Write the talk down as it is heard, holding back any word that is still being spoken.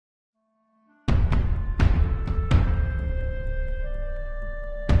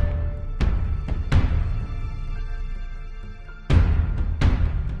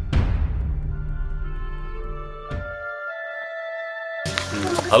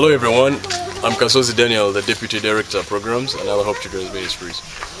Hello everyone, I'm Kasozi Daniel, the Deputy Director of Programs and I Hope Children's Ministries.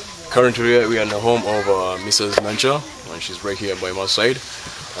 Currently we are in the home of Mrs. Nancha, and she's right here by my side.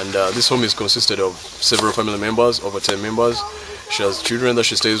 And this home is consisted of several family members, over 10 members. She has children that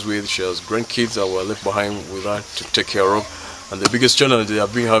she stays with, she has grandkids that were left behind with her to take care of. And the biggest challenge they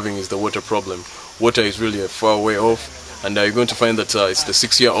have been having is the water problem. Water is really a far way off. And you're going to find that it's the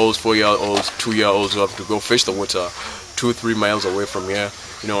 6-year-olds, 4-year-olds, 2-year-olds who have to go fetch the water 2-3 miles away from here,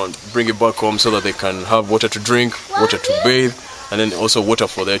 and bring it back home so that they can have water to drink, water to bathe, and then also water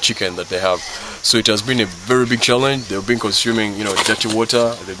for their chicken that they have. So it has been a very big challenge. They've been consuming, dirty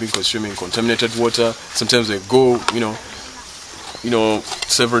water. They've been consuming contaminated water. Sometimes they go,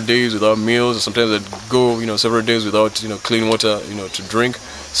 several days without meals. Sometimes they go, several days without, clean water, to drink,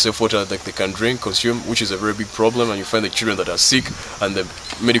 safe water that they can drink, consume, which is a very big problem. And you find the children that are sick, and the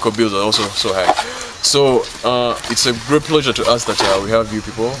medical bills are also so high. So it's a great pleasure to us that we have you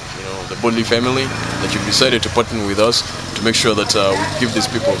people, the Bodley family, that you've decided to partner with us to make sure that we give these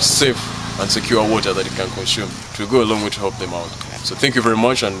people safe and secure water that they can consume to go a long way to help them out. So thank you very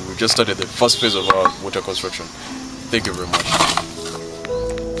much, and we just started the first phase of our water construction. Thank you very much.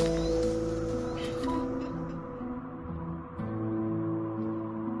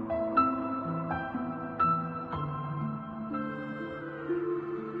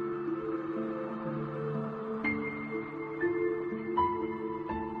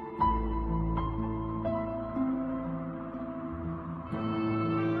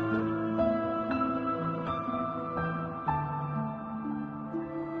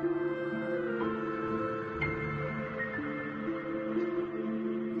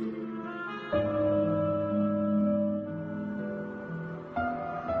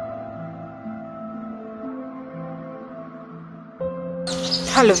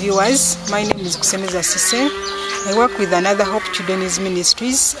 Hello viewers, my name is Kusemeza Sise. I work with Another Hope Children's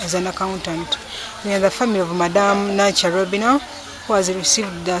Ministries as an accountant. We are the family of Madame Nacha Robina, who has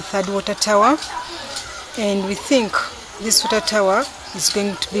received the 3rd water tower, and we think this water tower is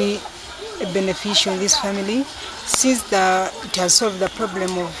going to be a beneficial in this family, since it has solved the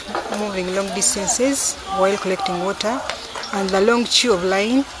problem of moving long distances while collecting water and the long queue of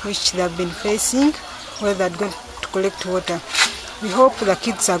line which they have been facing where they are going to collect water. We hope the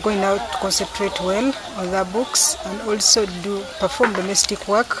kids are going out to concentrate well on their books and also perform domestic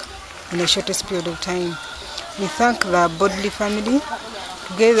work in the shortest period of time. We thank the Bodley family,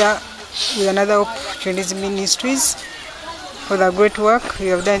 together with Another Hope Children's Ministries, for the great work you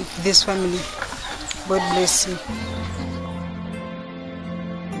have done with this family. God bless you.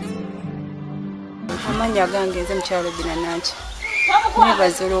 Amanya gange nze mkyalo bina nanki.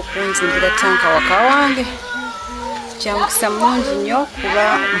 Nebazola okunzimbira tanka waka wange. Kyamukisa mulungi nnyo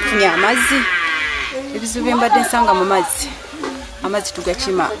kuba nfunye amazzi. Ebizibu bye mbadde nsanga mu mazzi. Amazzi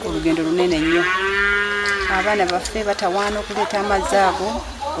tugakima olugendo lunene nnyo. Abaana baffe batawaana okuleeta amazzi ago.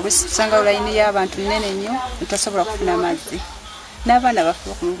 Oluusi tusanga olayini y'abantu nnene nnyo ntasobola kufuna amazzi. N'abaana baffe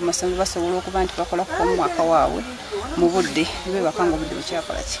ku masomero basobola okuba nti bakola ku mwaka waabwe mu budde ne beebaka ng'obudde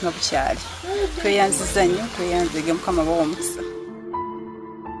bukyakola nga bukyali. Tweyanziza nnyo, tweyanzige Mukama bawa omukisa.